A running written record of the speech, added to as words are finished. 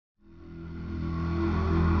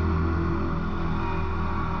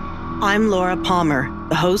I'm Laura Palmer,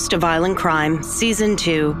 the host of Island Crime, Season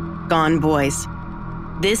 2, Gone Boys.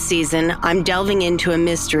 This season, I'm delving into a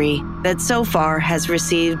mystery that so far has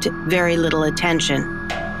received very little attention.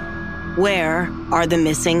 Where are the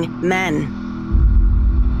missing men?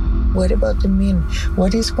 What about the men?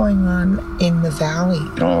 What is going on in the valley?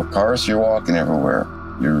 You don't have cars, you're walking everywhere.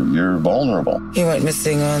 You're vulnerable. He went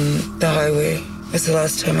missing on the highway. That's the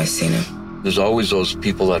last time I seen him. There's always those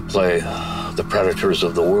people that play the predators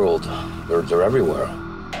of the world. They're everywhere.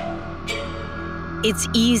 It's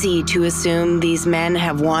easy to assume these men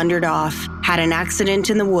have wandered off, had an accident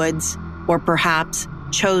in the woods, or perhaps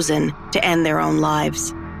chosen to end their own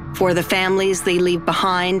lives. For the families they leave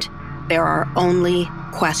behind, there are only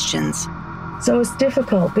questions. So it's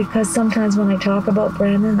difficult because sometimes when I talk about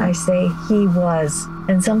Brandon, I say he was.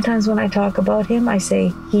 And sometimes when I talk about him, I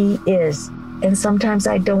say he is. And sometimes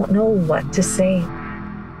I don't know what to say.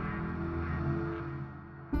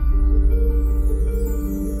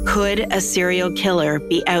 Could a serial killer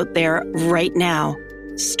be out there right now,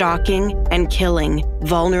 stalking and killing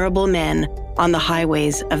vulnerable men on the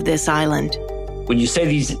highways of this island? When you say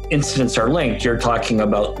these incidents are linked, you're talking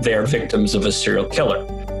about they're victims of a serial killer.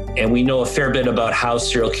 And we know a fair bit about how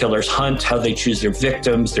serial killers hunt, how they choose their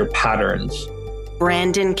victims, their patterns.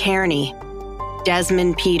 Brandon Kearney,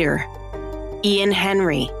 Desmond Peter, Ian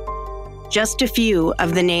Henry, just a few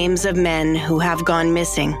of the names of men who have gone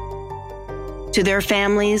missing. To their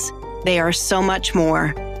families, they are so much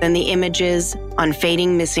more than the images on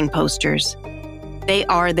fading missing posters. They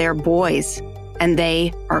are their boys, and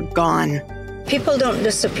they are gone. People don't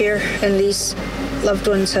disappear, and these loved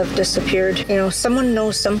ones have disappeared. You know, someone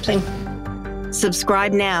knows something.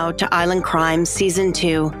 Subscribe now to Island Crime Season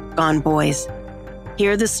 2, Gone Boys.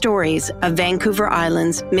 Hear the stories of Vancouver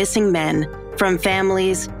Island's missing men from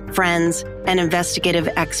families, friends, and investigative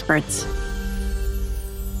experts.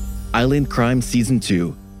 Island Crime Season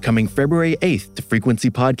 2, coming February 8th to Frequency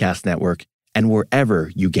Podcast Network and wherever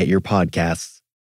you get your podcasts.